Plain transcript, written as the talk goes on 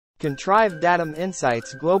Contrived Datum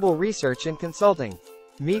Insights Global Research and Consulting.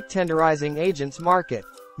 Meat Tenderizing Agents Market.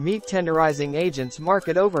 Meat Tenderizing Agents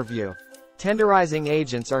Market Overview. Tenderizing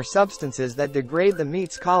agents are substances that degrade the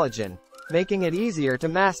meat's collagen, making it easier to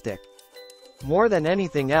mastic. More than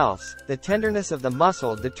anything else, the tenderness of the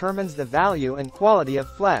muscle determines the value and quality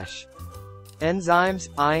of flesh. Enzymes,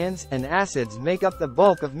 ions, and acids make up the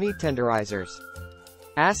bulk of meat tenderizers.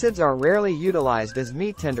 Acids are rarely utilized as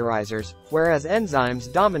meat tenderizers, whereas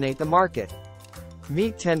enzymes dominate the market.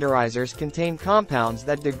 Meat tenderizers contain compounds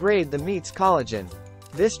that degrade the meat's collagen.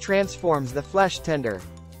 This transforms the flesh tender.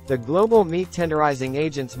 The global meat tenderizing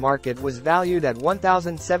agents market was valued at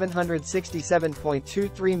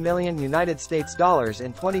 $1,767.23 million in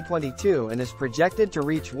 2022 and is projected to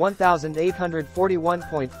reach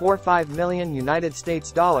 $1,841.45 million by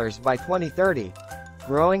 2030,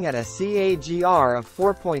 growing at a CAGR of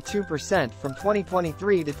 4.2% from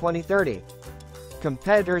 2023 to 2030.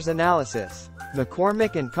 Competitors analysis.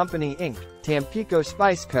 McCormick & Company Inc., Tampico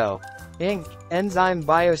Spice Co., Inc., Enzyme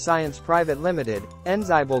Bioscience Private Limited,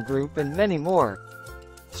 Enzyble Group and many more.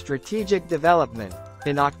 Strategic development.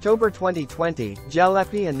 In October 2020,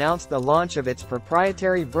 Gelepi announced the launch of its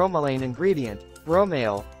proprietary bromelain ingredient,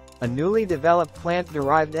 Bromale, a newly developed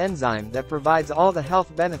plant-derived enzyme that provides all the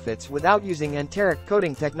health benefits without using enteric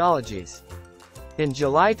coating technologies. In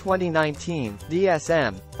July 2019,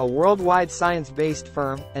 DSM, a worldwide science-based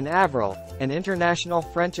firm, and Avril, an international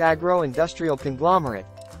French agro-industrial conglomerate,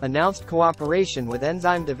 announced cooperation with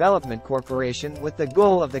Enzyme Development Corporation with the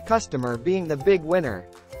goal of the customer being the big winner.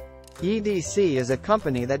 EDC is a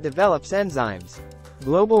company that develops enzymes.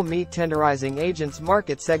 Global meat tenderizing agents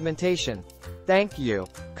market segmentation. Thank you.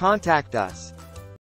 Contact us.